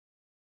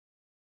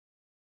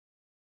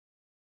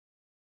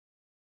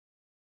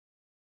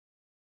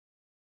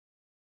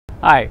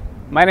Hi,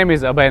 my name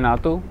is Abhay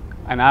Natu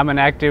and I'm an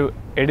active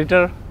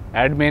editor,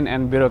 admin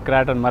and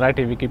bureaucrat on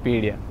Marathi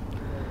Wikipedia.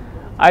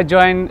 I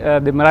joined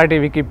the Marathi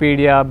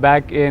Wikipedia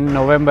back in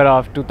November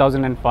of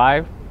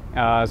 2005,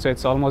 so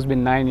it's almost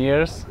been 9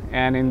 years,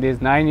 and in these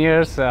 9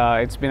 years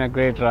it's been a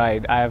great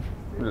ride. I've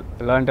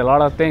learned a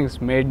lot of things,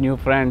 made new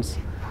friends,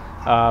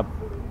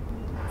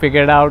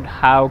 figured out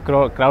how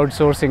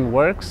crowdsourcing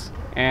works,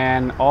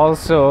 and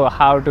also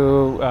how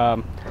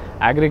to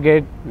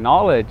aggregate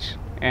knowledge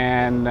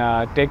and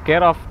take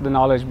care of the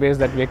knowledge base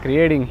that we're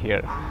creating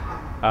here.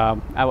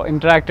 I've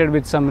interacted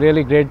with some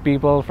really great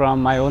people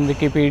from my own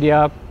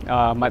Wikipedia,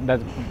 that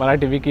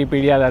Marathi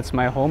Wikipedia, that's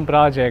my home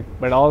project,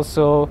 but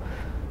also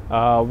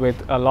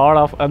with a lot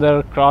of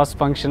other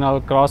cross-functional,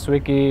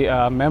 cross-wiki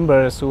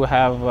members who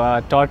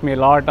have taught me a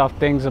lot of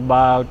things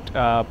about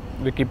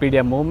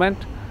Wikipedia movement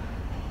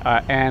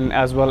and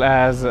as well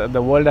as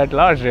the world at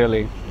large,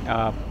 really.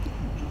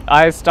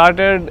 I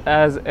started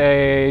as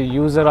a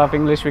user of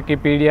English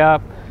Wikipedia,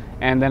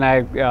 and then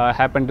I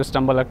happened to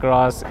stumble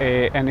across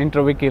an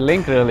intro-wiki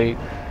link, really,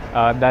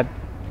 that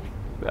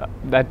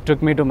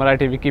took me to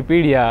Marathi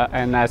Wikipedia,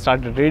 and I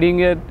started reading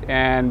it,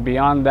 and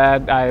beyond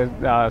that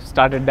I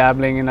started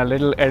dabbling in a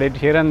little edit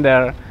here and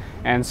there,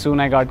 and soon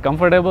I got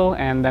comfortable,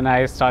 and then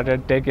I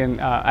started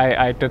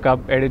I took up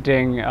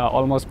editing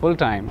almost full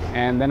time,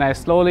 and then I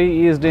slowly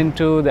eased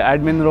into the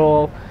admin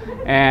role,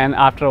 and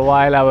after a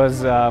while I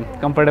was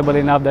comfortable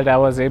enough that I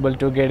was able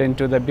to get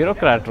into the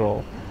bureaucrat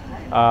role.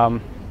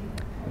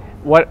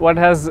 What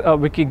has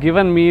Wiki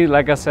given me?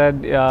 Like I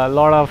said, a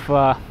lot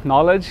of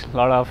knowledge, a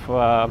lot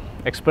of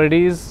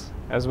expertise,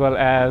 as well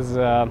as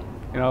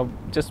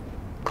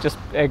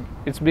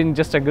it's been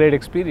just a great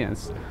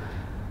experience.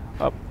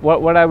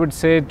 What I would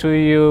say to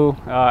you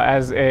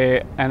as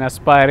an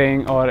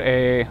aspiring or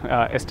a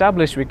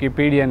established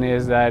Wikipedian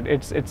is that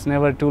it's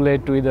never too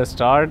late to either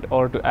start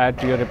or to add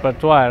to your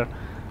repertoire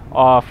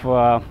of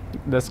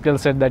the skill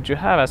set that you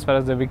have as far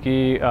as the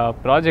wiki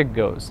project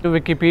goes. To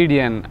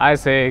Wikipedian, I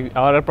say,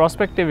 or a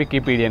prospective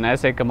Wikipedian, I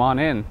say, come on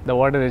in. The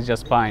water is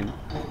just fine.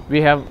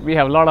 We have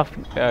a lot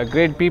of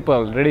great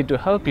people ready to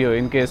help you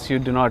in case you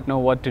do not know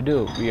what to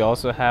do. We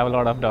also have a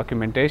lot of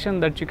documentation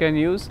that you can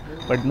use,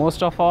 but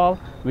most of all,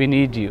 we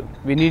need you.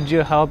 We need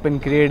your help in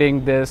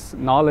creating this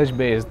knowledge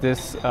base,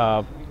 this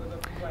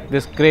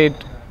great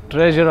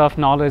treasure of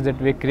knowledge that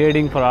we're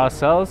creating for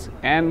ourselves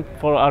and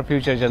for our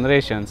future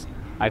generations.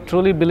 I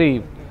truly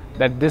believe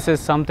that this is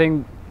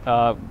something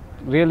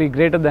really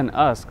greater than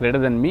us, greater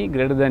than me,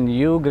 greater than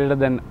you, greater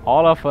than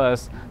all of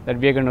us, that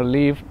we are going to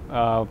live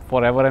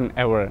forever and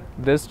ever.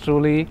 This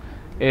truly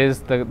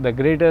is the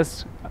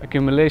greatest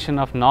accumulation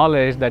of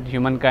knowledge that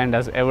humankind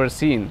has ever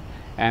seen,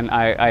 and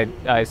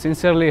I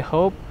sincerely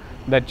hope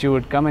that you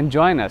would come and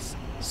join us.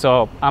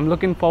 So I'm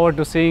looking forward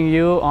to seeing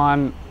you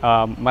on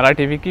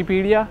Marathi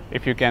Wikipedia,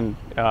 if you can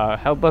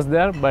help us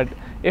there. But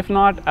if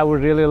not, I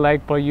would really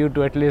like for you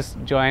to at least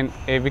join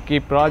a wiki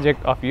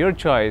project of your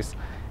choice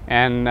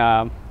and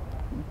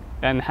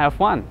have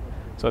fun.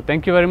 So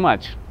thank you very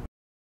much.